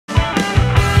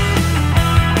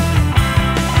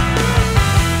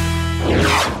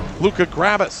Luca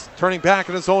Grabas turning back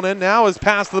in his own end now. His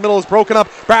pass to the middle is broken up.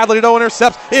 Bradley Nadeau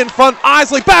intercepts in front.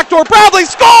 Isley backdoor. Bradley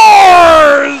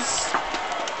scores!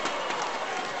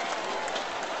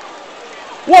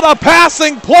 What a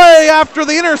passing play after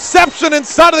the interception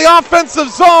inside of the offensive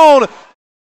zone.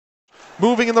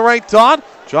 Moving in the right dot.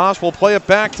 Josh will play it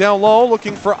back down low,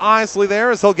 looking for Isley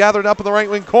there as he'll gather it up in the right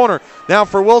wing corner. Now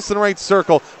for Wilson, right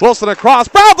circle. Wilson across.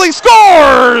 Bradley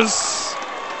scores!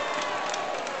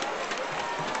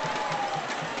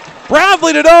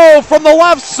 Bradley Nadeau from the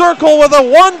left circle with a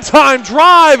one-time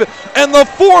drive, and the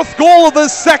fourth goal of the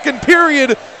second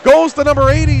period goes to number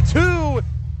 80.